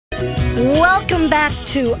Welcome back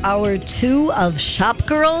to hour 2 of Shop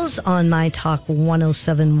Girls on My Talk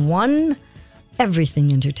 107.1,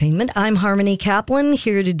 Everything Entertainment. I'm Harmony Kaplan,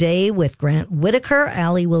 here today with Grant Whittaker.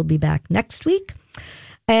 Allie will be back next week.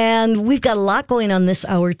 And we've got a lot going on this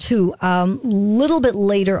hour, too. Little bit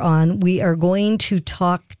later on, we are going to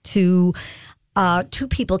talk to two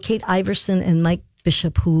people, Kate Iverson and Mike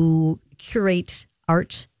Bishop, who curate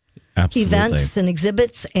art events and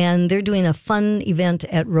exhibits, and they're doing a fun event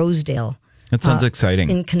at Rosedale. That sounds exciting.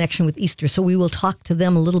 In connection with Easter. So we will talk to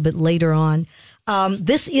them a little bit later on.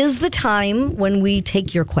 This is the time when we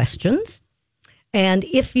take your questions. And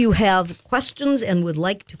if you have questions and would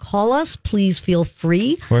like to call us, please feel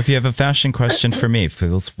free. Or if you have a fashion question for me,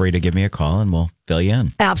 feel free to give me a call and we'll fill you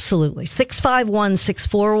in. Absolutely.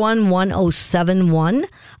 651-641-1071.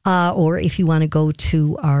 Or if you want to go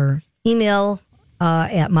to our email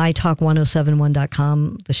at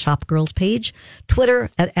mytalk1071.com, the Shop Girls page, Twitter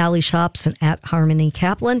at Alley Shops and at Harmony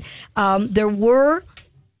Kaplan.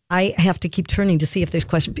 I have to keep turning to see if there's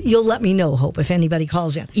questions. You'll let me know, Hope, if anybody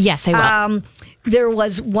calls in. Yes, I will. There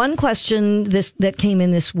was one question that came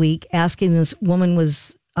in this week asking, this woman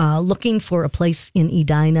was looking for a place in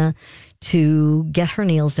Edina to get her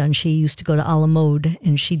nails done. She used to go to a la mode,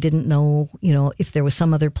 and she didn't know, if there was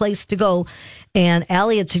some other place to go. And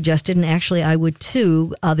Allie had suggested, and actually I would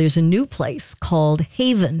too, there's a new place called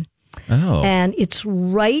Haven. Oh. And it's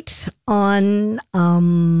right on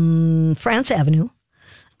France Avenue,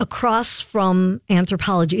 across from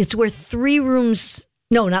Anthropology. It's where where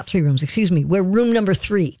room number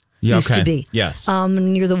 3 used to be. Yes.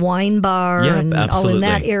 Near the wine bar and all in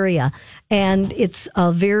that area. And it's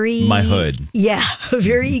a very... My hood. Yeah,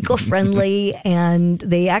 very eco-friendly. And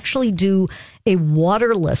they actually do a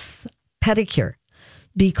waterless pedicure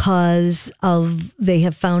because they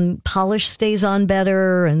have found polish stays on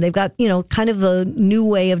better, and they've got, kind of a new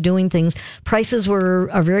way of doing things. Prices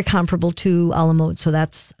are very comparable to a la mode, so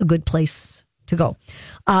that's a good place to go.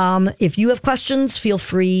 If you have questions, feel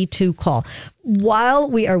free to call. While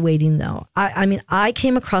we are waiting, though, I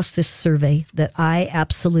came across this survey that I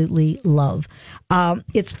absolutely love.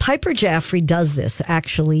 It's Piper Jaffray does this,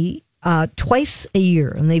 actually, twice a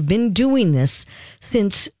year, and they've been doing this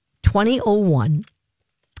since 2001.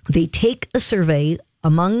 They take a survey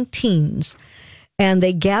among teens, and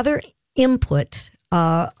they gather input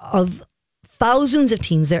of thousands of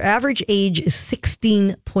teens. Their average age is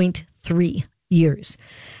 16.3 years.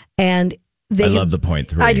 And I love the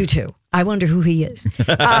 0.3. I do too. I wonder who he is.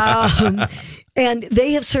 And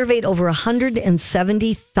they have surveyed over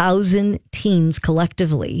 170,000 teens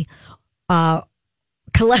collectively.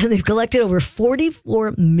 They've collected over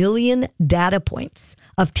 44 million data points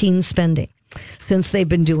of teen spending since they've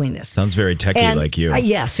been doing this. Sounds very techie like you.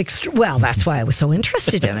 Yes. Well, that's why I was so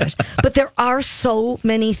interested in it. But there are so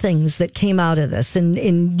many things that came out of this,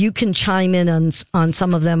 and you can chime in on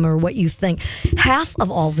some of them or what you think. Half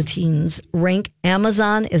of all the teens rank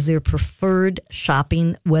Amazon as their preferred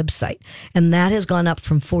shopping website, and that has gone up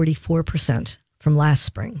from 44% from last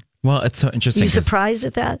spring. Well, it's so interesting. Are you surprised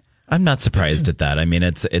at that? I'm not surprised at that. I mean,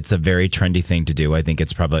 it's a very trendy thing to do. I think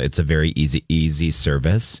it's a very easy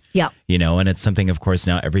service. Yeah. And it's something, of course,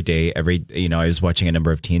 now every day, I was watching a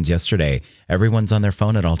number of teens yesterday. Everyone's on their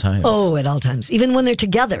phone at all times. Oh, at all times. Even when they're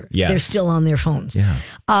together, They're still on their phones. Yeah.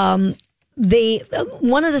 One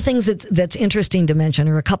of the things that's interesting to mention,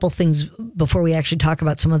 or a couple things before we actually talk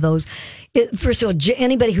about some of those. First of all,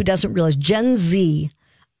 anybody who doesn't realize, Gen Z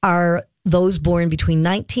are those born between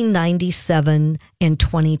 1997 and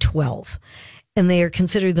 2012. And they are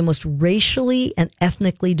considered the most racially and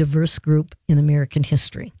ethnically diverse group in American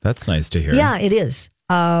history. That's nice to hear. Yeah, it is.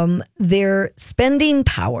 Their spending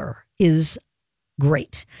power is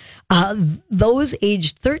great. Those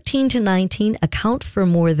aged 13 to 19 account for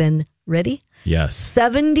more than, ready? Yes.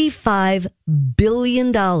 $75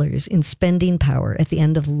 billion in spending power at the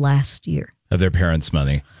end of last year. Of their parents'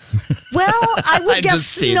 money. Well, I would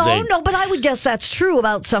guess, but I would guess that's true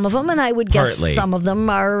about some of them, and I would guess some of them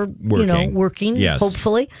are, working, yes.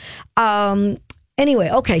 Hopefully. Anyway,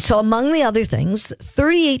 okay, so among the other things,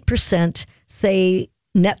 38% say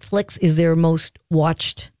Netflix is their most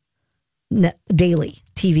watched daily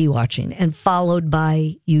TV watching, and followed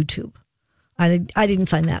by YouTube. I didn't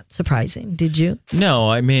find that surprising. Did you?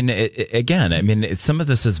 No, I mean, some of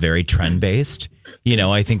this is very trend-based.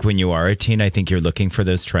 I think when you are a teen, I think you're looking for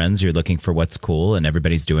those trends. You're looking for what's cool, and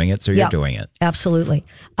everybody's doing it, so you're doing it. Absolutely.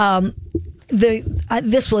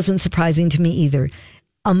 This wasn't surprising to me either.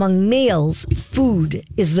 Among males, food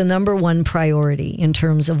is the number one priority in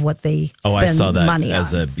terms of what they spend money on. I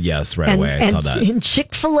saw that away. I saw that. And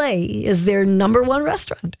Chick-fil-A is their number one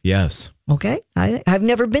restaurant. Yes. Okay. I've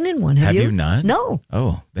never been in one. Have you not? No.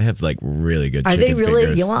 Oh, they have like really good Are chicken they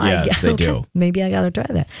really? fingers. Yes, they do. Maybe I got to try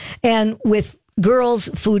that. And with girls,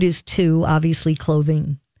 food is 2. Obviously,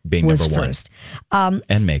 clothing being was number 1. first.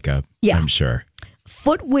 And makeup, yeah. I'm sure.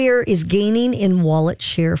 Footwear is gaining in wallet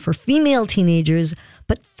share for female teenagers,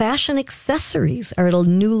 but fashion accessories are at a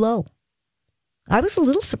new low. I was a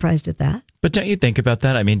little surprised at that. But don't you think about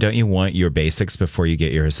that? I mean, don't you want your basics before you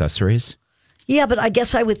get your accessories? Yeah, but I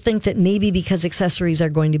guess I would think that maybe because accessories are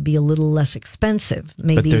going to be a little less expensive,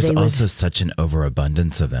 maybe but there's they would... also such an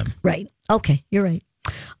overabundance of them. Right. Okay, you're right.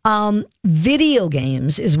 Video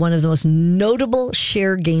games is one of the most notable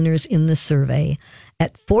share gainers in the survey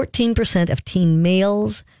at 14% of teen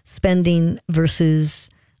males spending versus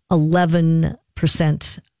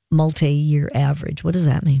 11% multi-year average. What does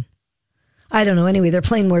that mean? I don't know. Anyway, they're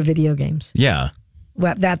playing more video games. Yeah.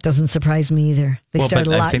 Well, that doesn't surprise me either. They start a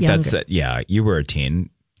lot I think younger. That's yeah, you were a teen,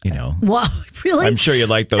 you know. Wow, really? I'm sure you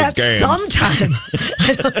liked those At games. Sometime.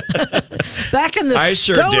 Back in the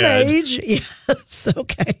Stone Age. Yes,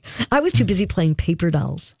 okay. I was too busy playing paper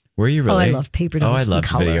dolls. Were you really? Oh, I love paper dolls. Oh, I love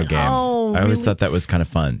video games. Oh, I always really? thought that was kind of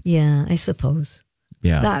fun. Yeah, I suppose.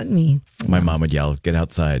 Yeah. Not me. My mom would yell, "Get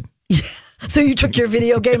outside." So you took your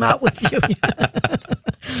video game out with you.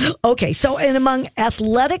 Okay, so and among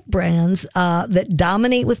athletic brands that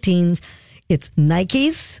dominate with teens, it's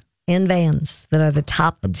Nikes and Vans that are the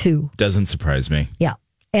top 2. Doesn't surprise me. Yeah.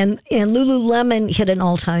 And Lululemon hit an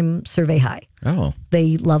all-time survey high. Oh.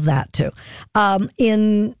 They love that too.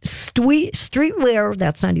 In streetwear,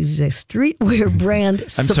 that's not easy to say, streetwear brand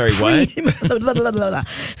I'm sorry, what?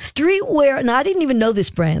 Streetwear, and I didn't even know this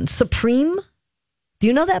brand. Supreme. Do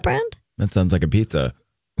you know that brand? That sounds like a pizza.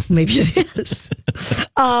 Maybe it is.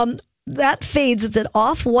 That fades. It's at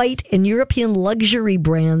Off-White and European luxury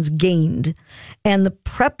brands gained. And the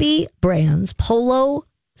preppy brands, Polo,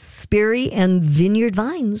 Sperry, and Vineyard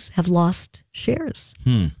Vines have lost shares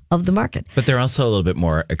of the market. But they're also a little bit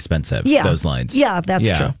more expensive, those lines. Yeah, that's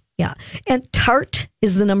true. Yeah. And Tarte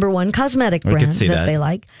is the number 1 cosmetic brand that they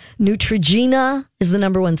like. Neutrogena is the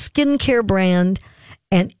number 1 skincare brand.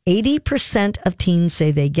 And 80% of teens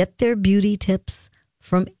say they get their beauty tips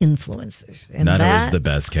from influencers. And not always the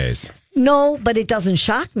best case. No, but it doesn't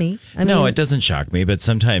shock me. I mean, it doesn't shock me. But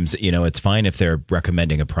sometimes, it's fine if they're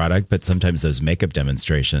recommending a product. But sometimes those makeup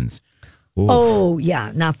demonstrations. Ooh. Oh,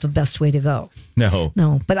 yeah. Not the best way to go. No.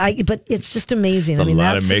 But it's just amazing. It's a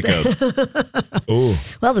lot of makeup. Ooh.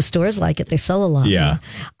 Well, the stores like it. They sell a lot. Yeah.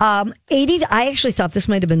 I actually thought this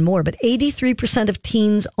might have been more, but 83% of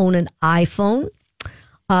teens own an iPhone.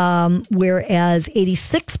 Whereas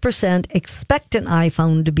 86% expect an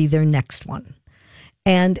iPhone to be their next one.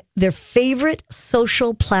 And their favorite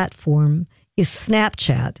social platform is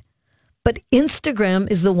Snapchat, but Instagram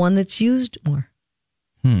is the one that's used more.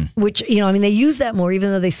 Which, they use that more,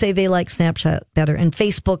 even though they say they like Snapchat better. And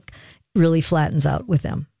Facebook really flattens out with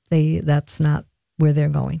them. That's not where they're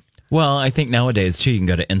going. Well, I think nowadays, too, you can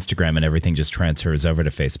go to Instagram and everything just transfers over to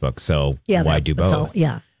Facebook. So why do both?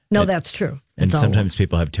 No, that's true. And sometimes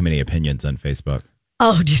people have too many opinions on Facebook.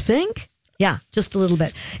 Oh, do you think? Yeah, just a little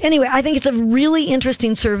bit. Anyway, I think it's a really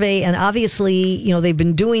interesting survey. And obviously, they've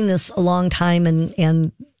been doing this a long time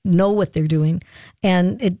and know what they're doing.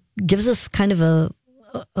 And it gives us kind of a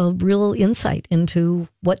real insight into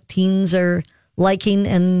what teens are liking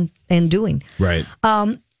and doing. Right.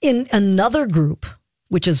 In another group,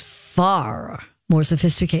 which is far more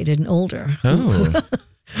sophisticated and older,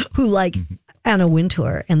 who like Anna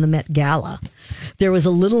Wintour and the Met Gala. There was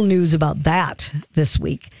a little news about that this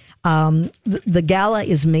week. The gala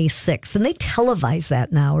is May 6th, and they televise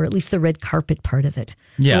that now, or at least the red carpet part of it.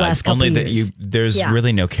 Yeah, the last couple only of years. There's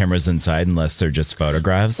really no cameras inside unless they're just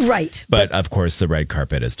photographs. Right. But of course, the red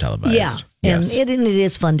carpet is televised. Yeah, yes. and it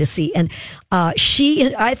is fun to see. And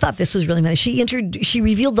I thought this was really nice. She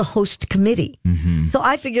revealed the host committee. Mm-hmm. So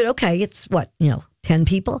I figured, okay, it's 10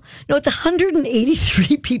 people? No, it's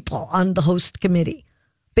 183 people on the host committee.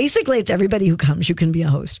 Basically, it's everybody who comes. You can be a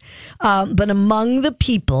host. But among the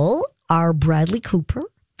people are Bradley Cooper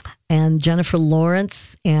and Jennifer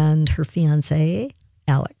Lawrence and her fiancé,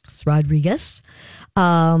 Alex Rodriguez,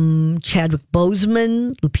 Chadwick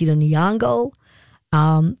Boseman, Lupita Nyong'o,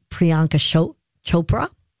 Priyanka Chopra,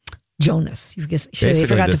 Jonas.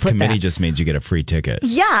 Basically, this committee just means you get a free ticket.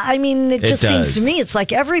 Yeah, I mean, it just seems to me it's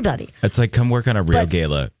like everybody. It's like, come work on a real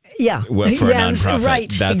gala. Yeah. For a nonprofit. Right.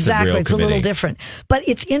 That's exactly. It's committee. A little different. But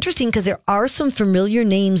it's interesting because there are some familiar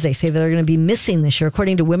names, they say, that are going to be missing this year.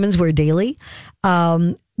 According to Women's Wear Daily,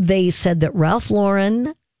 they said that Ralph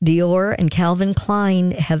Lauren, Dior, and Calvin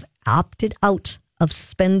Klein have opted out of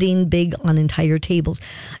spending big on entire tables.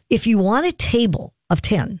 If you want a table of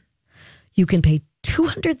 10, You can pay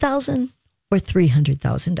 $200,000 or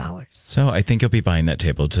 $300,000. So I think you'll be buying that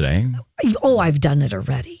table today. Oh, I've done it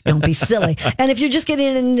already. Don't be silly. And if you're just getting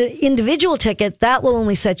an individual ticket, that will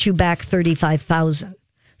only set you back $35,000.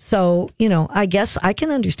 So, I guess I can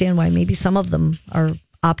understand why maybe some of them are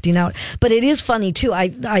opting out. But it is funny, too. I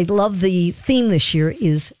love the theme this year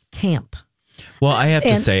is camp. Well, I have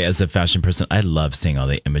to say, as a fashion person, I love seeing all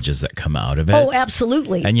the images that come out of it. Oh,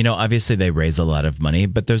 absolutely. And, obviously they raise a lot of money,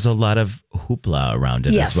 but there's a lot of hoopla around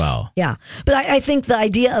it as well. Yeah. But I think the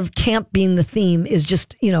idea of camp being the theme is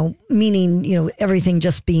just, meaning, everything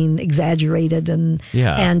just being exaggerated and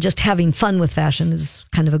just having fun with fashion is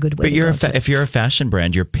kind of a good way to go. If you're a fashion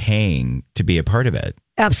brand, you're paying to be a part of it.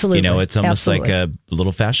 Absolutely. It's almost like a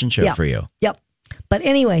little fashion show for you. Yep. But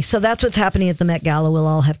anyway, so that's what's happening at the Met Gala. We'll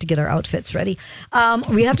all have to get our outfits ready.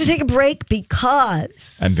 We have to take a break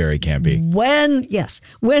because I'm very campy. When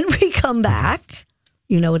we come back,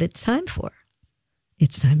 you know what it's time for.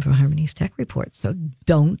 It's time for Harmony's Tech Report. So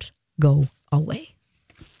don't go away.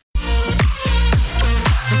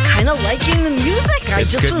 I'm kind of liking the music.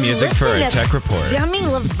 It's good music for a tech report. Demi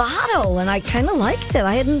Lovato, and I kind of liked it.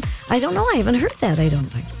 I haven't heard that, I don't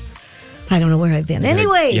think. I don't know where I've been.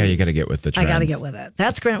 Anyway. Yeah, you got to get with the trends. I got to get with it.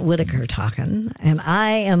 That's Grant Whittaker talking. And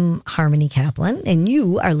I am Harmony Kaplan. And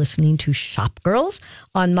you are listening to Shop Girls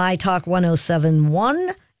on My Talk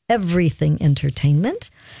 107.1, Everything Entertainment.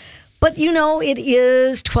 But it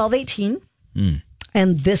is 12:18.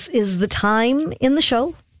 And this is the time in the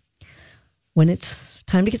show when it's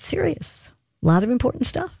time to get serious. A lot of important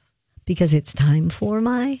stuff. Because it's time for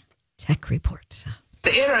my tech report.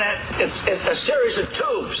 The internet is a series of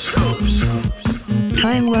tubes.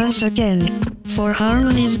 Time once again for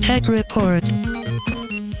Harmony's Tech Report.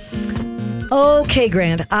 Okay,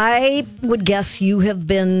 Grant, I would guess you have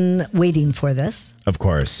been waiting for this. Of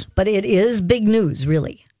course. But it is big news,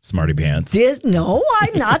 really. Smarty pants. No,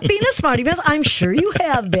 I'm not being a smarty pants. I'm sure you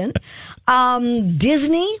have been.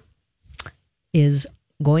 Disney is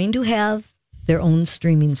going to have their own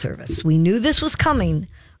streaming service. We knew this was coming,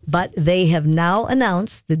 but they have now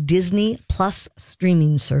announced the Disney Plus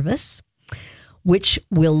streaming service, which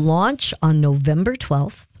will launch on November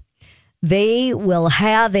 12th. They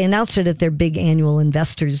announced it at their big annual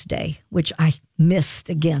Investors Day, which I missed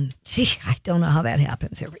again. Gee, I don't know how that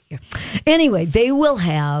happens every year. Anyway, they will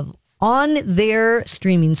have on their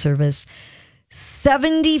streaming service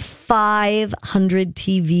 7,500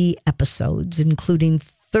 TV episodes, including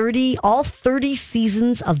all 30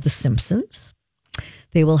 seasons of The Simpsons.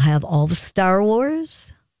 They will have all the Star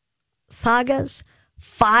Wars sagas,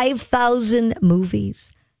 5,000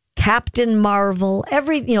 movies, Captain Marvel,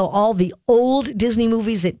 all the old Disney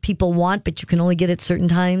movies that people want, but you can only get at certain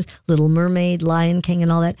times, Little Mermaid, Lion King,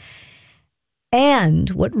 and all that. And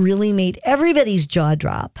what really made everybody's jaw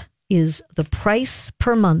drop is the price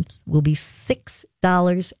per month will be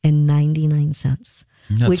 $6.99.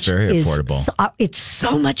 That's very affordable. It's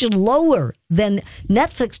so much lower than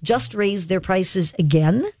Netflix just raised their prices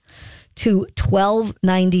again to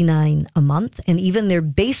 $12.99 a month, and even their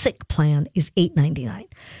basic plan is $8.99.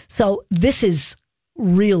 So this is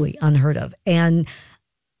really unheard of, and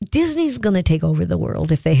Disney's going to take over the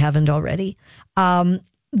world if they haven't already. The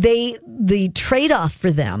trade-off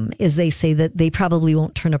for them is they say that they probably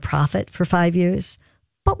won't turn a profit for 5 years,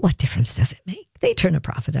 but what difference does it make? They turn a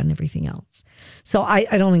profit on everything else. So I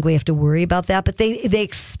don't think we have to worry about that. But they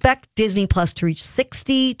expect Disney Plus to reach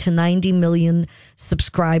 60 to 90 million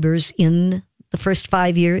subscribers in the first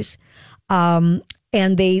 5 years. And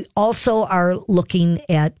they also are looking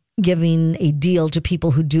at giving a deal to people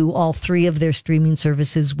who do all three of their streaming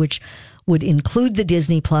services, which would include the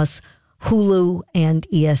Disney Plus, Hulu, and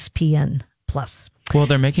ESPN Plus. Well,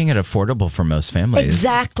 they're making it affordable for most families.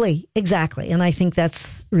 Exactly. And I think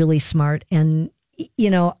that's really smart. And,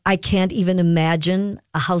 I can't even imagine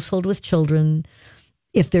a household with children,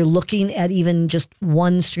 if they're looking at even just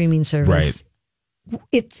one streaming service. Right.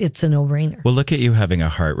 It's a no-brainer. Well, look at you having a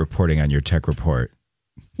heart reporting on your tech report.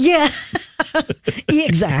 Yeah,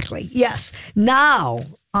 exactly. Yes. Now,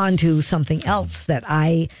 on to something else that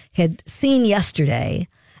I had seen yesterday.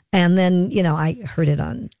 And then, I heard it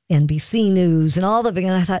on NBC News and all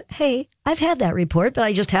and I thought, hey, I've had that report, but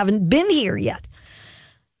I just haven't been here yet.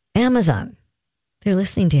 Amazon, they're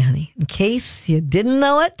listening to you, honey. In case you didn't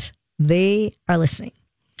know it, they are listening.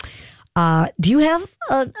 Do you have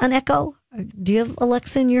an Echo? Do you have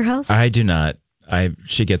Alexa in your house? I do not.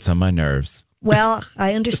 She gets on my nerves. Well,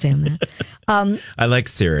 I understand that. I like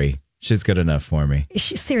Siri. She's good enough for me.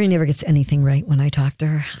 Siri never gets anything right when I talk to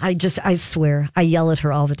her. I swear, I yell at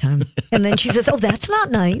her all the time. And then she says, oh, that's not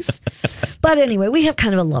nice. But anyway, we have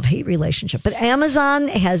kind of a love-hate relationship. But Amazon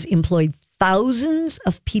has employed thousands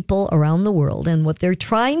of people around the world. And what they're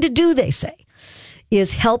trying to do, they say,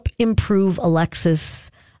 is help improve Alexa,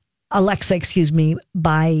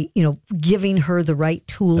 by, giving her the right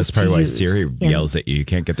tools. That's probably to why use. Siri yells at you. You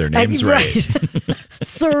can't get their names right.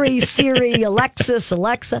 Siri,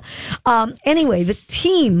 Alexa. Anyway, the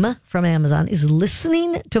team from Amazon is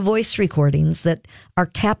listening to voice recordings that are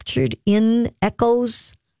captured in Echo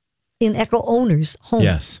owners' homes.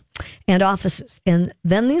 Yes. And offices. And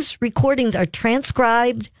then these recordings are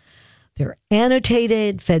transcribed, they're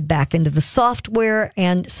annotated, fed back into the software,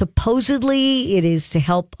 and supposedly it is to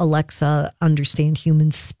help Alexa understand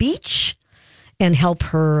human speech and help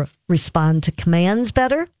her respond to commands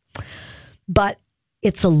better. But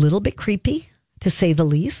it's a little bit creepy, to say the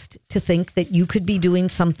least, to think that you could be doing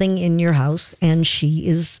something in your house and she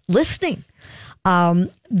is listening.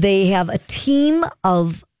 They have a team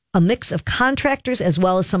of a mix of contractors as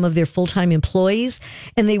well as some of their full-time employees.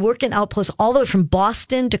 And they work in outposts all the way from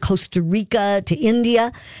Boston to Costa Rica to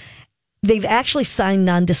India. They've actually signed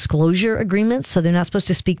non-disclosure agreements, so they're not supposed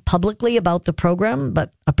to speak publicly about the program,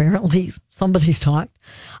 but apparently somebody's talked.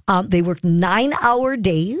 They work 9-hour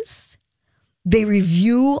days. They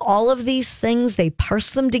review all of these things. They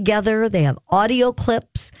parse them together. They have audio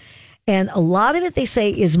clips. And a lot of it, they say,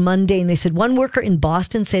 is mundane. They said one worker in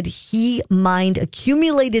Boston said he mined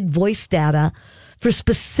accumulated voice data for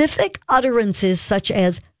specific utterances such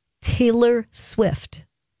as Taylor Swift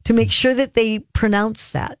to make sure that they pronounce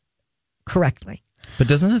that correctly. But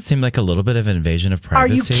doesn't that seem like a little bit of an invasion of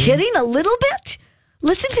privacy? Are you kidding? A little bit?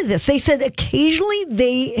 Listen to this. They said occasionally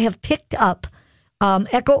they have picked up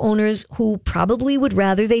Echo owners who probably would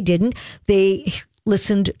rather they didn't. They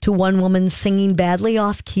listened to one woman singing badly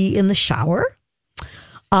off key in the shower.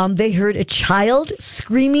 They heard a child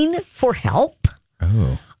screaming for help.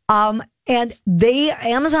 Oh. And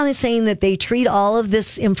Amazon is saying that they treat all of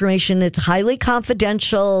this information, it's highly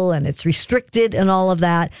confidential and it's restricted and all of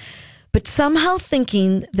that. But somehow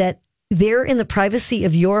thinking that they're in the privacy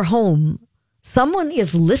of your home, someone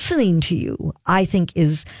is listening to you, I think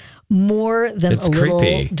is more than It's little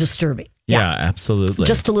creepy. disturbing. Yeah, absolutely.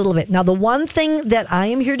 Just a little bit. Now, the one thing that I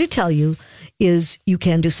am here to tell you is you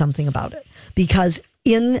can do something about it, because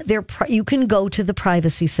you can go to the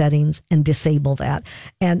privacy settings and disable that.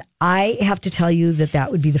 And I have to tell you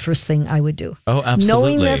that would be the first thing I would do. Oh, absolutely.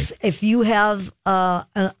 Knowing this, if you have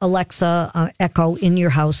an Alexa Echo in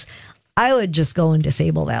your house, I would just go and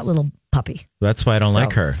disable that little puppy. That's why I don't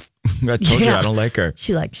like her. I told you I don't like her.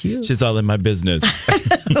 She likes you. She's all in my business.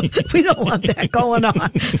 We don't want that going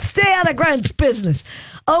on. Stay out of Grant's business.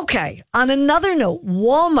 Okay. On another note,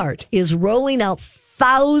 Walmart is rolling out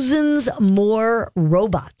thousands more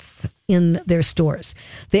robots in their stores.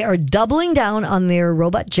 They are doubling down on their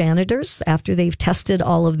robot janitors after they've tested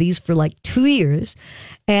all of these for like 2 years.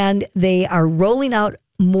 And they are rolling out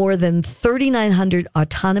more than 3,900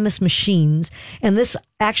 autonomous machines. And this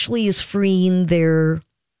actually is freeing their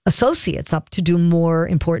associates up to do more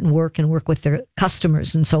important work and work with their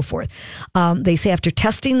customers and so forth. They say after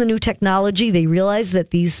testing the new technology, they realize that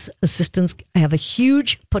these assistants have a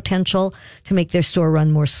huge potential to make their store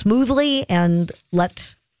run more smoothly and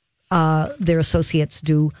let their associates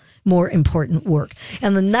do more important work.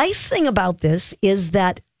 And the nice thing about this is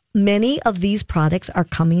that many of these products are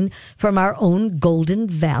coming from our own Golden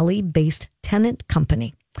Valley-based tenant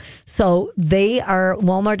company. So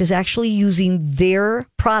Walmart is actually using their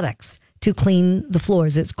products to clean the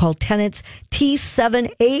floors. It's called Tenant's T7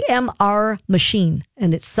 AMR machine,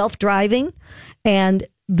 and it's self-driving, and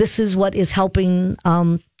this is what is helping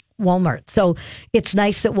Walmart. So it's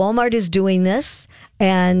nice that Walmart is doing this,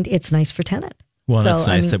 and it's nice for tenant. Well, that's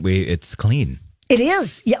nice that it's clean. It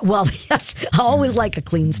is. Yeah. Well, yes. I always like a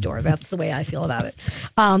clean store. That's the way I feel about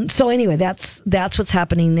it. So anyway, that's what's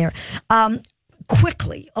happening there.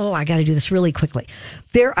 Quickly. Oh, I got to do this really quickly.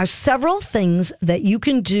 There are several things that you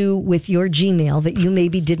can do with your Gmail that you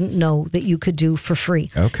maybe didn't know that you could do for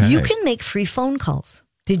free. Okay. You can make free phone calls.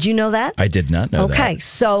 Did you know that? I did not know that. Okay.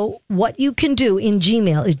 So what you can do in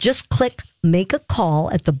Gmail is just click make a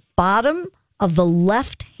call at the bottom of the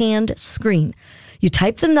left-hand screen. You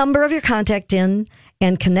type the number of your contact in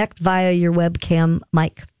and connect via your webcam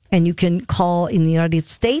mic. And you can call in the United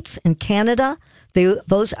States and Canada.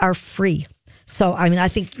 Those are free. So, I mean, I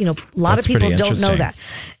think, a lot of people don't know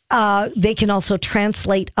that. They can also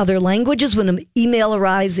translate other languages. When an email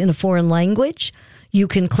arrives in a foreign language, you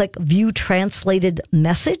can click view translated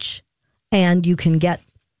message and you can get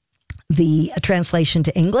the translation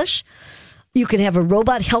to English. You can have a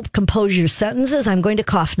robot help compose your sentences. I'm going to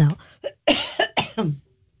cough now.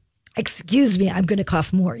 Excuse me, I'm going to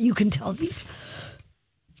cough more. You can tell these.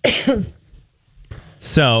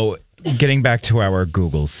 So getting back to our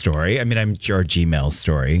Google story, our Gmail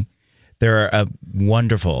story, there are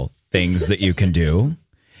wonderful things that you can do.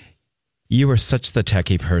 You are such the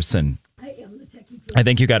techie person. I am the techie person. I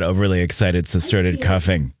think you got overly excited, so started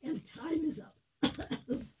coughing. And time is up.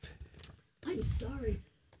 I'm sorry.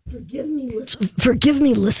 Forgive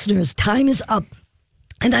me, listeners. Time is up.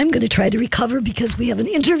 And I'm going to try to recover because we have an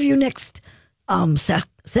interview next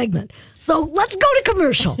segment. So let's go to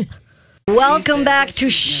commercial. Welcome back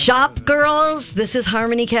to Shop Girls. This is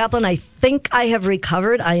Harmony Kaplan. I think I have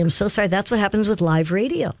recovered. I am so sorry. That's what happens with live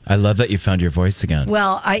radio. I love that you found your voice again.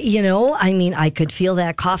 Well, I could feel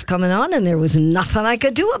that cough coming on, and there was nothing I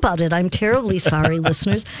could do about it. I'm terribly sorry,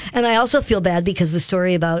 listeners. And I also feel bad because the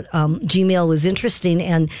story about Gmail was interesting,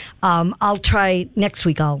 and I'll try next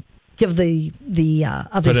week. I'll give the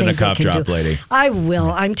other Put in a things I cough can drop, do. lady. I will.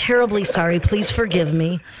 I'm terribly sorry. Please forgive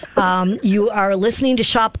me. You are listening to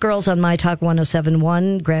Shop Girls on My Talk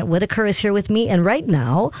 107.1. Grant Whittaker is here with me. And right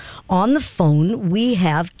now, on the phone, we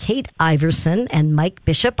have Kate Iverson and Mike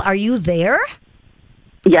Bishop. Are you there?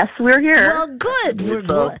 Yes, we're here. Well, good.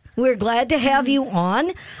 We're glad to have you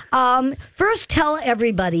on. First, tell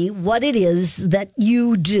everybody what it is that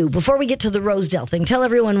you do. Before we get to the Rosedale thing, tell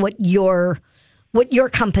everyone what your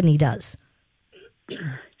company does.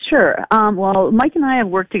 Sure. Well, Mike and I have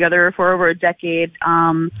worked together for over a decade,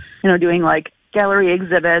 doing like gallery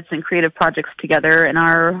exhibits and creative projects together. In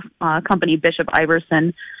our company, Bishop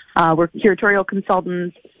Iverson, we're curatorial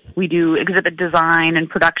consultants. We do exhibit design and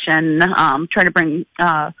production, trying to bring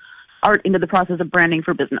art into the process of branding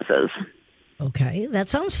for businesses. Okay, that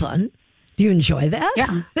sounds fun. Do you enjoy that?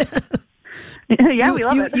 Yeah. Yeah, we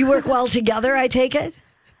love it. You work well together, I take it?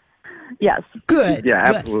 Yes. Good. Yeah,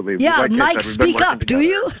 good. absolutely. Yeah, Like I Mike, said, we've been speak up, working do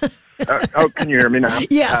you? Can you hear me now?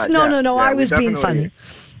 Yes. No, I was being funny.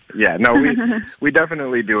 Yeah, no, we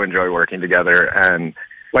definitely do enjoy working together. And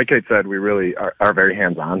like Kate said, we really are very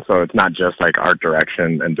hands-on. So it's not just like art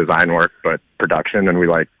direction and design work, but production. And we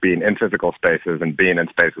like being in physical spaces and being in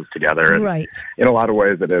spaces together. And right. In a lot of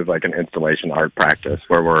ways, it is like an installation art practice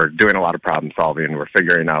where we're doing a lot of problem solving. We're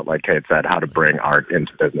figuring out, like Kate said, how to bring art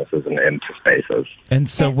into businesses and into spaces. And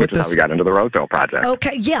so which is how we got into the Rosedale project.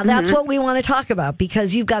 Okay, yeah, that's what we want to talk about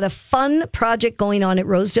because you've got a fun project going on at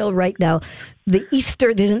Rosedale right now.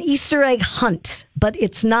 There's an Easter egg hunt, but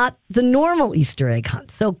it's not the normal Easter egg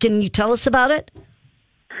hunt. So can you tell us about it?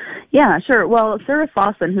 Yeah, sure. Well, Sarah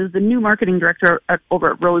Fossen, who's the new marketing director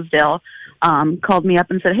over at Rosedale, called me up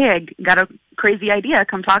and said, hey, I got a crazy idea.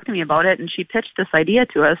 Come talk to me about it. And she pitched this idea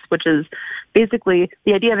to us, which is basically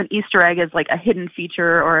the idea of an Easter egg as like a hidden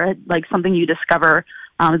feature or like something you discover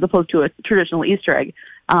as opposed to a traditional Easter egg.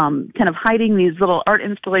 Kind of hiding these little art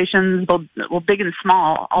installations, both big and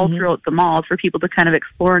small, all throughout the mall for people to kind of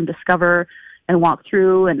explore and discover and walk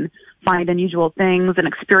through and find unusual things and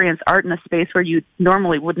experience art in a space where you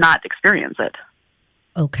normally would not experience it.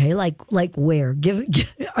 Okay, like where?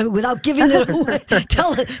 Without giving it away,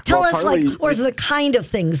 tell us or the kind of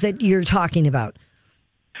things that you're talking about.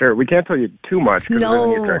 Sure, we can't tell you too much because we're in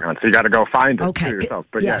the Easter egg hunt, so you got to go find it for yourself.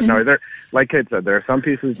 But yes. Like Kate said, there are some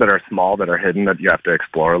pieces that are small that are hidden that you have to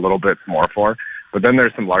explore a little bit more for. But then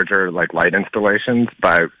there's some larger like light installations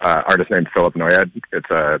by artist named Philip Noyad. It's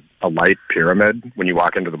a light pyramid. When you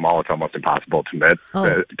walk into the mall, it's almost impossible to miss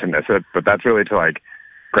it. But that's really to like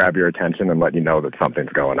grab your attention and let you know that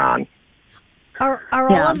something's going on. Are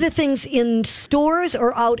all of the things in stores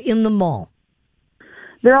or out in the mall?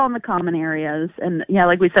 They're all in the common areas. And yeah,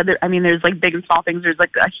 like we said, there's like big and small things. There's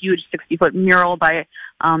like a huge 60-foot mural by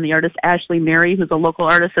the artist Ashley Mary, who's a local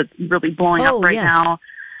artist that's really blowing up right now.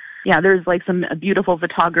 Yeah, there's like some beautiful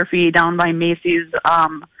photography down by Macy's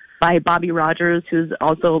by Bobby Rogers, who's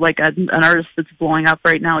also like an artist that's blowing up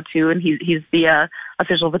right now too. And he's the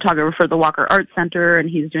official photographer for the Walker Art Center, and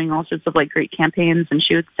he's doing all sorts of like great campaigns and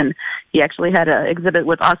shoots. And he actually had an exhibit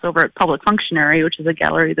with us over at Public Functionary, which is a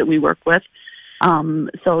gallery that we work with.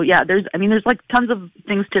 So yeah, there's like tons of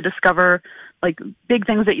things to discover, like big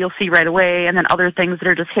things that you'll see right away, and then other things that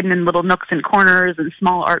are just hidden in little nooks and corners and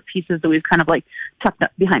small art pieces that we've kind of like tucked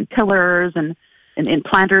up behind pillars and in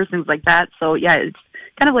planters, things like that. So yeah, it's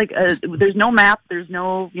kind of like there's no map, there's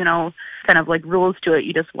no, kind of like rules to it.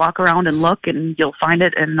 You just walk around and look and you'll find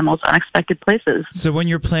it in the most unexpected places. So when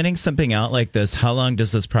you're planning something out like this, how long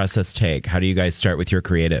does this process take? How do you guys start with your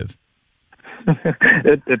creative?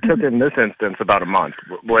 It took in this instance about a month.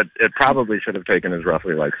 What it probably should have taken is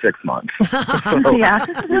roughly like 6 months. So yeah.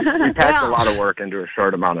 we packed a lot of work into a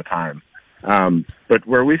short amount of time. But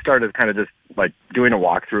where we started is kind of just like doing a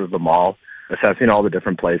walkthrough of the mall, assessing all the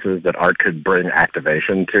different places that art could bring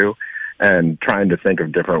activation to, and trying to think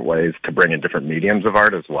of different ways to bring in different mediums of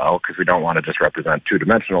art as well, because we don't want to just represent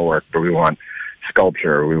two-dimensional work, but we want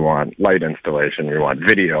sculpture, we want light installation, we want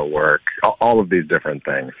video work, all of these different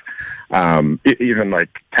things, even like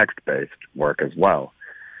text-based work as well.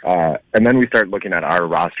 And then we start looking at our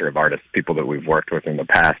roster of artists, people that we've worked with in the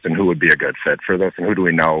past, and who would be a good fit for this, and who do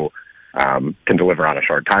we know can deliver on a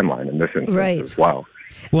short timeline in this instance as well.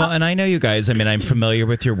 Well, and I know you guys, I mean, I'm familiar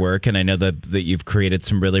with your work, and I know that you've created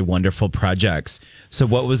some really wonderful projects. So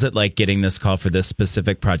what was it like getting this call for this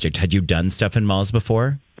specific project? Had you done stuff in malls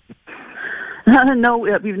before? No,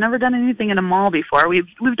 we've never done anything in a mall before.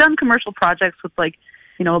 We've done commercial projects with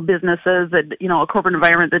businesses that, a corporate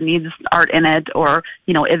environment that needs art in it, or,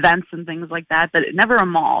 events and things like that, but never a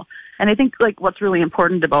mall. And I think what's really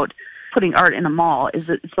important about putting art in a mall is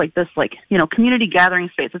that it's this community gathering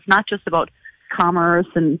space. It's not just about commerce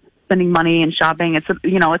and spending money and shopping. It's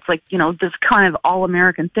this kind of all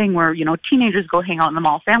American thing where, teenagers go hang out in the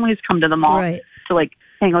mall, families come to the mall to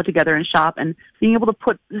hang out together and shop, and being able to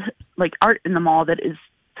put art in the mall that is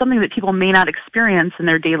something that people may not experience in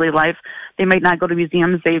their daily life. They might not go to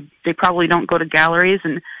museums. They probably don't go to galleries,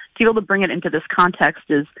 and to be able to bring it into this context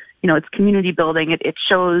is, it's community building. It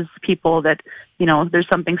shows people that, there's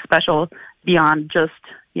something special beyond just,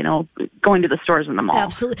 going to the stores in the mall.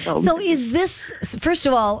 Absolutely. So is this, first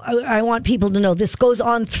of all, I want people to know this goes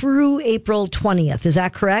on through April 20th. Is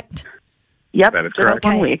that correct? Yep, that is correct.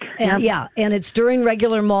 1 week. And, and it's during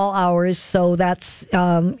regular mall hours, so that's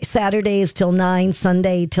Saturdays till 9,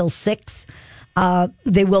 Sunday till 6.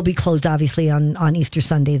 They will be closed, obviously, on Easter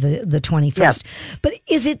Sunday, the 21st. Yep. But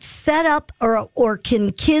is it set up, or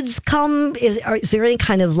can kids come? Is there any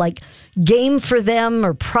kind of game for them,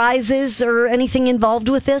 or prizes, or anything involved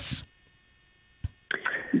with this?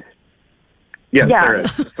 Yes, there is.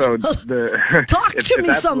 So Talk to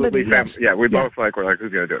me, somebody. We both we're who's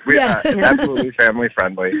going to do it? It's absolutely family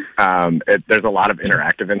friendly. There's a lot of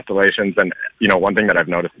interactive installations, and one thing that I've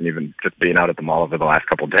noticed, and even just being out at the mall over the last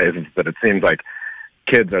couple of days, is that it seems like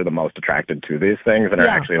kids are the most attracted to these things, and are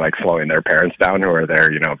actually slowing their parents down, who are there,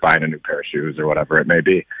 buying a new pair of shoes or whatever it may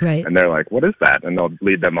be, and they're like, "What is that?" And they'll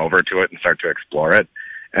lead them over to it and start to explore it.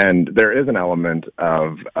 And there is an element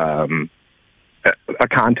of a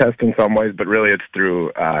contest in some ways, but really it's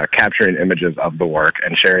through capturing images of the work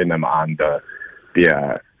and sharing them on through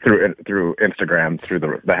Instagram through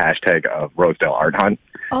the hashtag of Rosedale Art Hunt.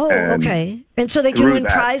 Oh, okay. And so they can win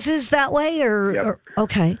prizes that way, or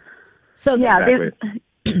okay. So they've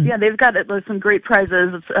got some great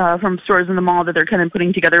prizes from stores in the mall that they're kind of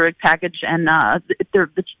putting together a package, and the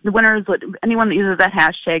winners, anyone that uses that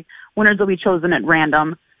hashtag, winners will be chosen at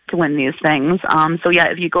random to win these things.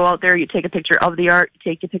 If you go out there, you take a picture of the art, you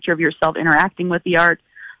take a picture of yourself interacting with the art,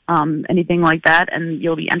 anything like that, and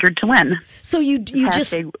you'll be entered to win. So you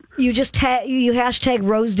hashtag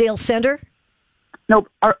Rosedale Center? Nope,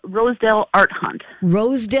 Rosedale Art Hunt.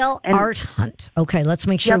 Rosedale Art Hunt. Okay, let's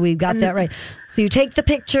make sure we've got that right. So you take the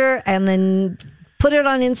picture and then put it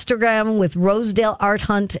on Instagram with Rosedale Art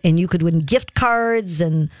Hunt, and you could win gift cards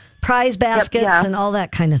and prize baskets and all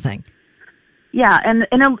that kind of thing. Yeah, and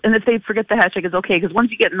if they forget the hashtag, it's okay, because once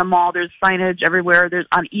you get in the mall, there's signage everywhere. There's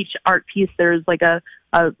on each art piece, there's a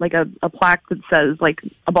plaque that says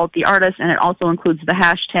about the artist, and it also includes the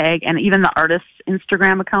hashtag and even the artist's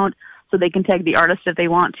Instagram account, so they can tag the artist if they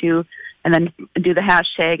want to, and then do the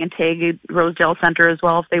hashtag and tag Rosedale Center as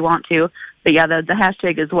well if they want to. But the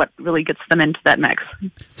hashtag is what really gets them into that mix.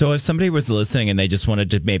 So if somebody was listening and they just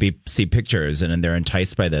wanted to maybe see pictures and they're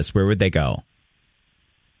enticed by this, where would they go?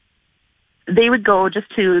 They would go just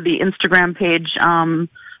to the Instagram page,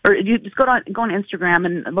 or you just go on Instagram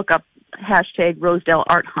and look up hashtag Rosedale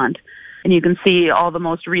Art Hunt, and you can see all the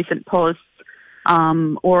most recent posts.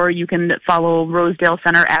 Or you can follow Rosedale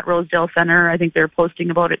Center at Rosedale Center. I think they're posting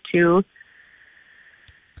about it too.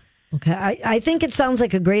 Okay, I think it sounds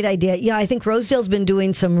like a great idea. Yeah, I think Rosedale's been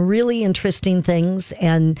doing some really interesting things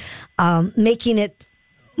and making it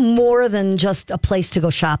more than just a place to go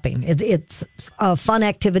shopping. It's fun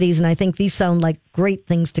activities, and I think these sound like great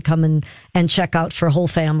things to come and check out for whole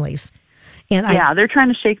families. And they're trying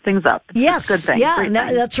to shake things up. Yes, good thing. Yeah,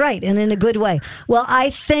 that's right, and in a good way. Well, I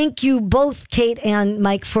thank you both, Kate and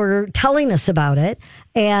Mike, for telling us about it.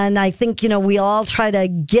 And I think we all try to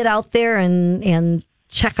get out there and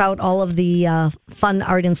check out all of the fun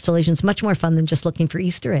art installations. Much more fun than just looking for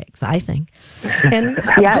Easter eggs, I think. And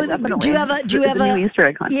definitely. Do you have a new Easter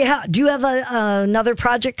egg hunt? Yeah. Do you have another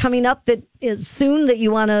project coming up that is soon that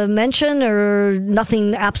you want to mention, or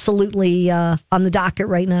nothing absolutely on the docket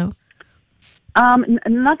right now?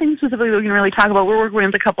 Nothing specifically we can really talk about. We're working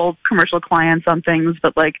with a couple commercial clients on things,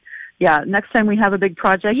 but next time we have a big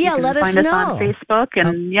project, you can let us find us know on Facebook,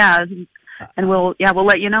 and we'll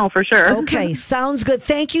let you know for sure. Okay, sounds good.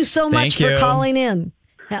 Thank you so much for calling in.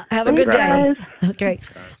 Have a good day. Okay.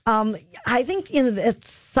 I think it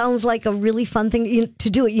sounds like a really fun thing to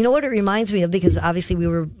do it. You know what it reminds me of? Because obviously we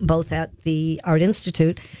were both at the Art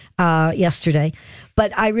Institute yesterday.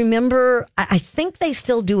 But I remember, I think they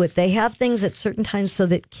still do it. They have things at certain times so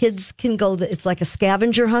that kids can go, it's like a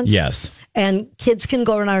scavenger hunt. Yes. And kids can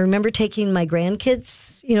go, and I remember taking my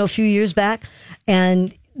grandkids, a few years back,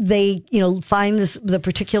 and they, find the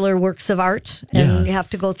particular works of art, and you have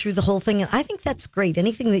to go through the whole thing. And I think that's great.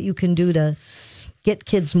 Anything that you can do to get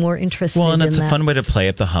kids more interested in that. Well, and it's a fun way to play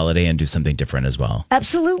up the holiday and do something different as well.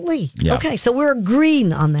 Absolutely. Yeah. Okay, so we're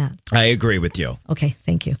agreeing on that. I agree with you. Okay,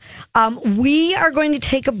 thank you. We are going to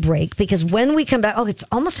take a break because when we come back, it's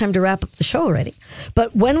almost time to wrap up the show already.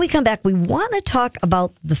 But when we come back, we want to talk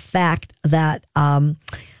about the fact that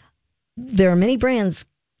there are many brands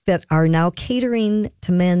that are now catering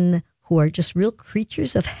to men who are just real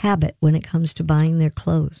creatures of habit when it comes to buying their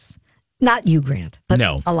clothes. Not you, Grant, but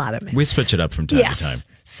a lot of men. We switch it up from time to time.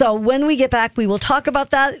 So when we get back, we will talk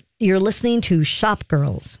about that. You're listening to Shop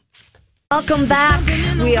Girls. Welcome back.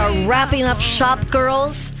 We are wrapping up Shop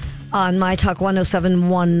Girls on My Talk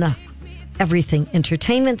 107.1 Everything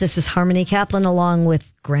Entertainment. This is Harmony Kaplan along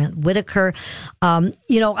with Grant Whittaker. I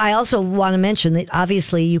also want to mention that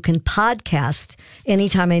obviously you can podcast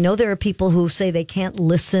anytime. I know there are people who say they can't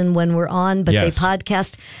listen when we're on, but they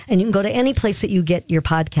podcast, and you can go to any place that you get your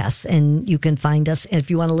podcasts and you can find us. And if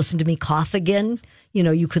you want to listen to me cough again,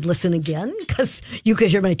 you could listen again because you could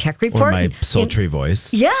hear my tech report. Or my sultry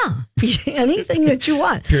voice. Yeah, anything that you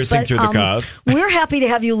want. Piercing through the cough. We're happy to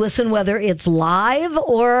have you listen, whether it's live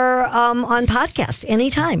or on podcast,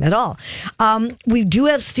 anytime at all. We do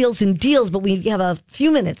have steals and deals, but we have a few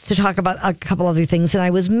minutes to talk about a couple other things. And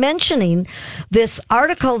I was mentioning this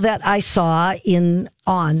article that I saw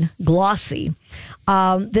on Glossy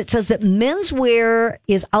that says that menswear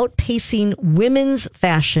is outpacing women's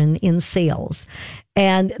fashion in sales,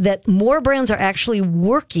 and that more brands are actually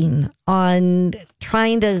working on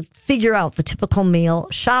trying to figure out the typical male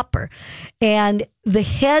shopper. And the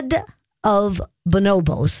head of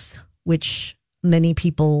Bonobos, which many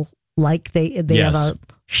people like, they have a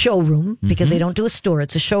showroom because they don't do a store.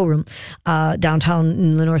 It's a showroom downtown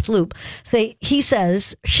in the North Loop. She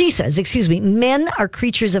says, men are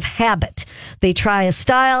creatures of habit. They try a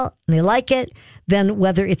style and they like it. Then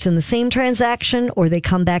whether it's in the same transaction or they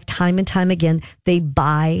come back time and time again, they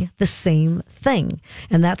buy the same thing.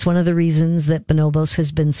 And that's one of the reasons that Bonobos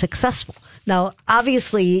has been successful. Now,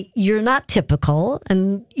 obviously, you're not typical,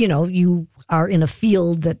 and you are in a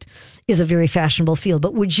field that is a very fashionable field.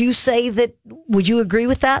 But would you agree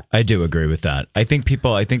with that? I do agree with that. I think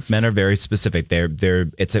men are very specific.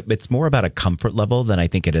 It's more about a comfort level than I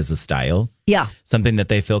think it is a style. Yeah. Something that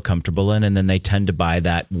they feel comfortable in, and then they tend to buy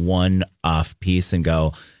that one off piece and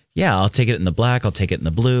go, yeah, I'll take it in the black, I'll take it in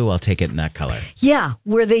the blue, I'll take it in that color. Yeah,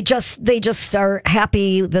 where they just are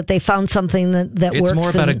happy that they found something that works. It's more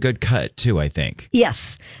about a good cut too, I think.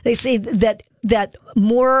 Yes. They say that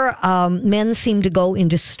more men seem to go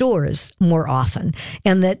into stores more often,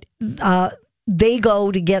 and that they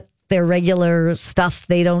go to get their regular stuff.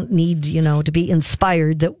 They don't need, to be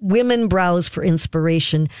inspired. That women browse for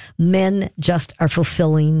inspiration. Men just are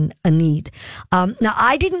fulfilling a need. Now,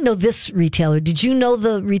 I didn't know this retailer. Did you know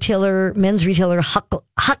the men's retailer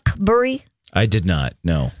Huckberry? I did not,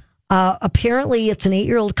 no. Apparently, it's an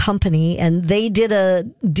 8-year-old company, and they did a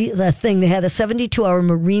thing. They had a 72-hour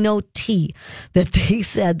merino tee that they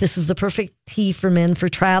said this is the perfect tee for men for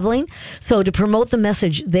traveling. So to promote the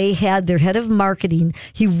message, they had their head of marketing.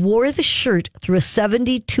 He wore the shirt through a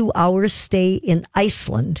 72-hour stay in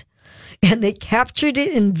Iceland. And they captured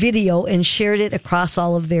it in video and shared it across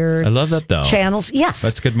all of their I love that, though. channels. Yes.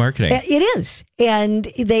 That's good marketing. It is. And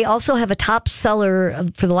they also have a top seller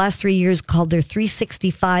for the last 3 years called their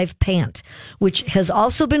 365 pant, which has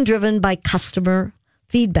also been driven by customer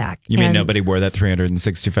feedback. You mean nobody wore that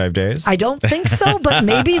 365 days? I don't think so, but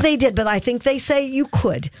maybe they did. But I think they say you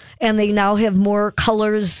could. And they now have more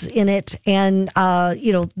colors in it. And,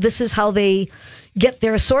 this is how they get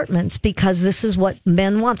their assortments, because this is what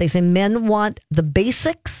men want. They say men want the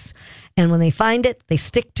basics, and when they find it, they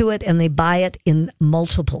stick to it and they buy it in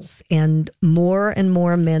multiples. And more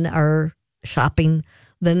men are shopping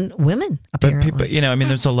than women, apparently. But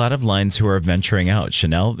there's a lot of lines who are venturing out.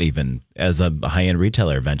 Chanel, even as a high-end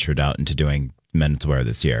retailer, ventured out into doing menswear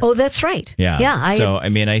this year. Oh, that's right. Yeah.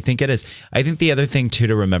 I think it is. I think the other thing too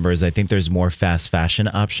to remember is I think there's more fast fashion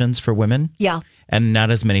options for women. Yeah. and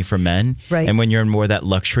not as many for men. Right. And when you're in more that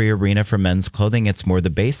luxury arena for men's clothing, it's more the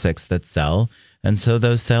basics that sell. And so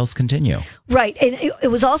those sales continue. Right. And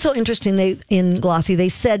it was also interesting, in Glossy, they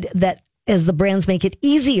said that as the brands make it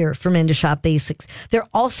easier for men to shop basics, they're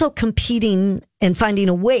also competing and finding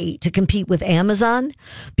a way to compete with Amazon,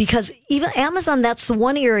 because even Amazon, that's the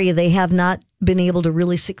one area they have not been able to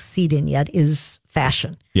really succeed in yet, is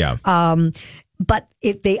fashion. Yeah. But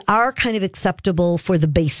they are kind of acceptable for the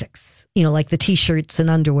basics, like the T-shirts and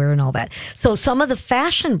underwear and all that. So some of the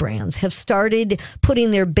fashion brands have started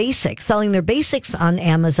putting selling their basics on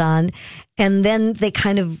Amazon, and then they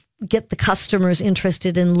kind of get the customers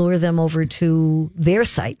interested and lure them over to their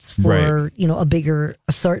sites for, a bigger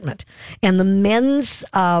assortment. And the men's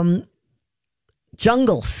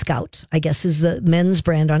Jungle Scout, I guess, is the men's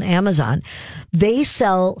brand on Amazon. They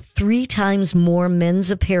sell 3 times more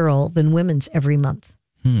men's apparel than women's every month.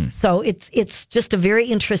 So it's just a very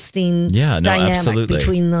interesting dynamic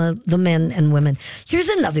between the men and women. Here's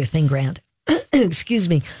another thing, Grant. Excuse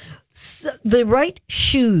me. The right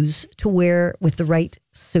shoes to wear with the right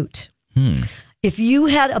suit. If you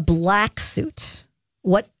had a black suit,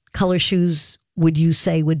 what color shoes would you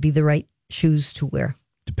say would be the right shoes to wear?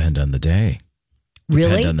 Depend on the day. Really?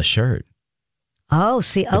 Depend on the shirt. Oh,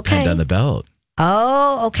 see, okay. Depend on the belt.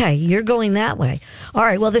 Oh, okay. You're going that way. All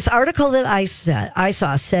right. Well, this article that I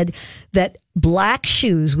saw said that black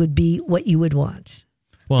shoes would be what you would want.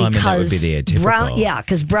 Well, that would be the atypical.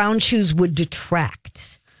 Because brown shoes would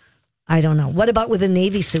detract. I don't know. What about with a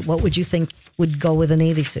navy suit? What would you think would go with a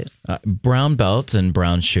navy suit? Brown belt and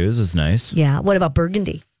brown shoes is nice. Yeah. What about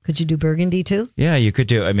burgundy? Could you do burgundy too? Yeah, you could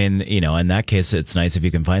do. In that case, it's nice if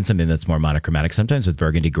you can find something that's more monochromatic. Sometimes with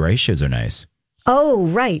burgundy, gray shoes are nice. Oh,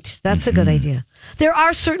 right. That's a good idea. There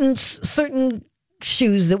are certain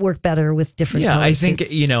shoes that work better with different colors. I think,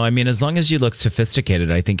 as long as you look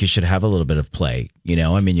sophisticated, I think you should have a little bit of play.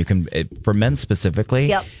 You can, for men specifically,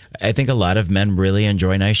 Yep. I think a lot of men really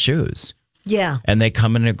enjoy nice shoes. Yeah. And they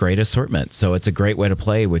come in a great assortment. So it's a great way to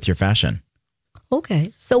play with your fashion.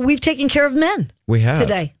 Okay. So we've taken care of men. We have.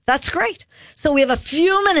 Today. That's great. So we have a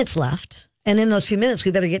few minutes left. And in those few minutes,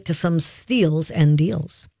 we better get to some steals and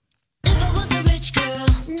deals.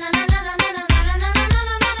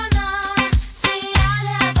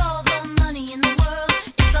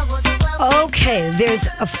 Okay, there's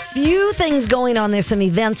a few things going on. There's some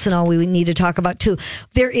events and all we need to talk about too.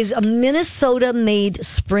 There is a Minnesota-made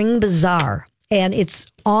spring bazaar, and it's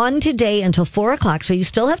on today until 4 o'clock, so you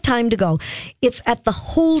still have time to go. It's at the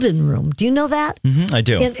Holden Room. Do you know that? Mm-hmm, I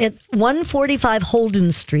do. At 145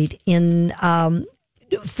 Holden Street in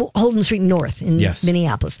Holden Street North in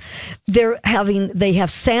Minneapolis. They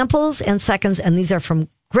have samples and seconds, and these are from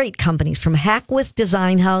great companies, from Hackworth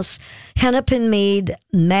Design House, Hennepin Made,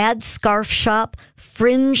 Mad Scarf Shop,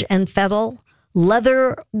 Fringe and Fettle,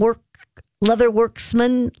 Leatherworks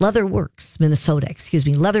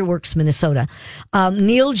Minnesota,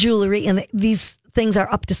 Neil Jewelry, and these things are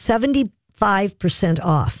up to 75%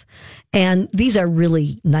 off. And these are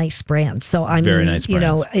really nice brands. So very nice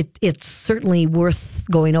brands. It's certainly worth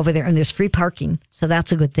going over there, and there's free parking. So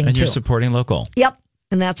that's a good thing too. And you're supporting local. Yep.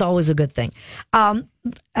 And that's always a good thing.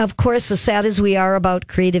 Of course, as sad as we are about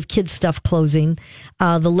Creative Kids Stuff closing,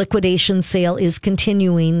 the liquidation sale is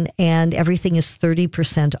continuing, and everything is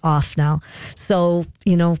 30% off now. So,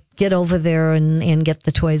 get over there and get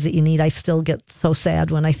the toys that you need. I still get so sad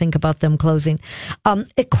when I think about them closing.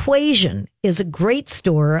 Equation is a great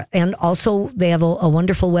store, and also they have a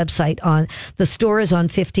wonderful website. The store is on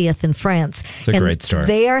 50th in France. It's a great store.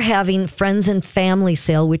 They are having Friends and Family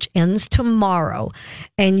sale, which ends tomorrow,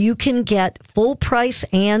 and you can get full price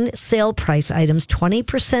and sale price items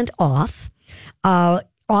 20% off.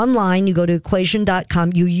 Online, you go to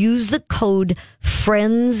equation.com. You use the code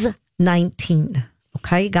FRIENDS19.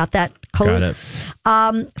 Okay, got that code? Got it.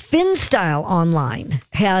 FinStyle Online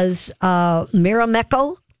has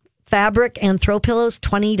Marimekko fabric and throw pillows,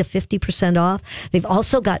 20 to 50% off. They've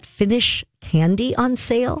also got Finnish candy on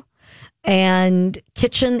sale and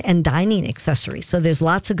kitchen and dining accessories. So there's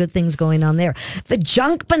lots of good things going on there. The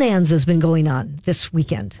Junk Bonanza has been going on this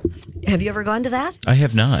weekend. Have you ever gone to that? I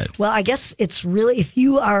have not. Well, I guess it's really, if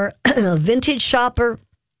you are a vintage shopper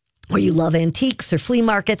or you love antiques or flea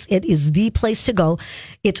markets, it is the place to go.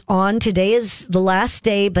 It's on, today is the last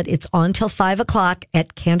day, but it's on till 5 o'clock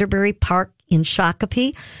at Canterbury Park in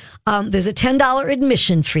Shakopee. There's a $10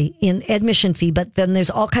 admission fee, but then there's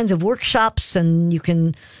all kinds of workshops, and you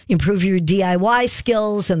can improve your DIY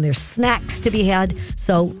skills, and there's snacks to be had,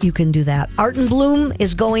 so you can do that. Art and Bloom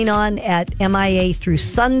is going on at MIA through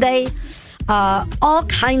Sunday. All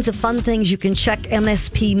kinds of fun things. You can check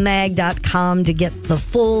mspmag.com to get the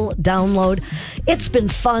full download. It's been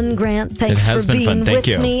fun, Grant. Thanks for being with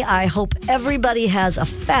me. I hope everybody has a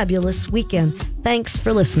fabulous weekend. Thanks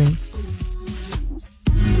for listening.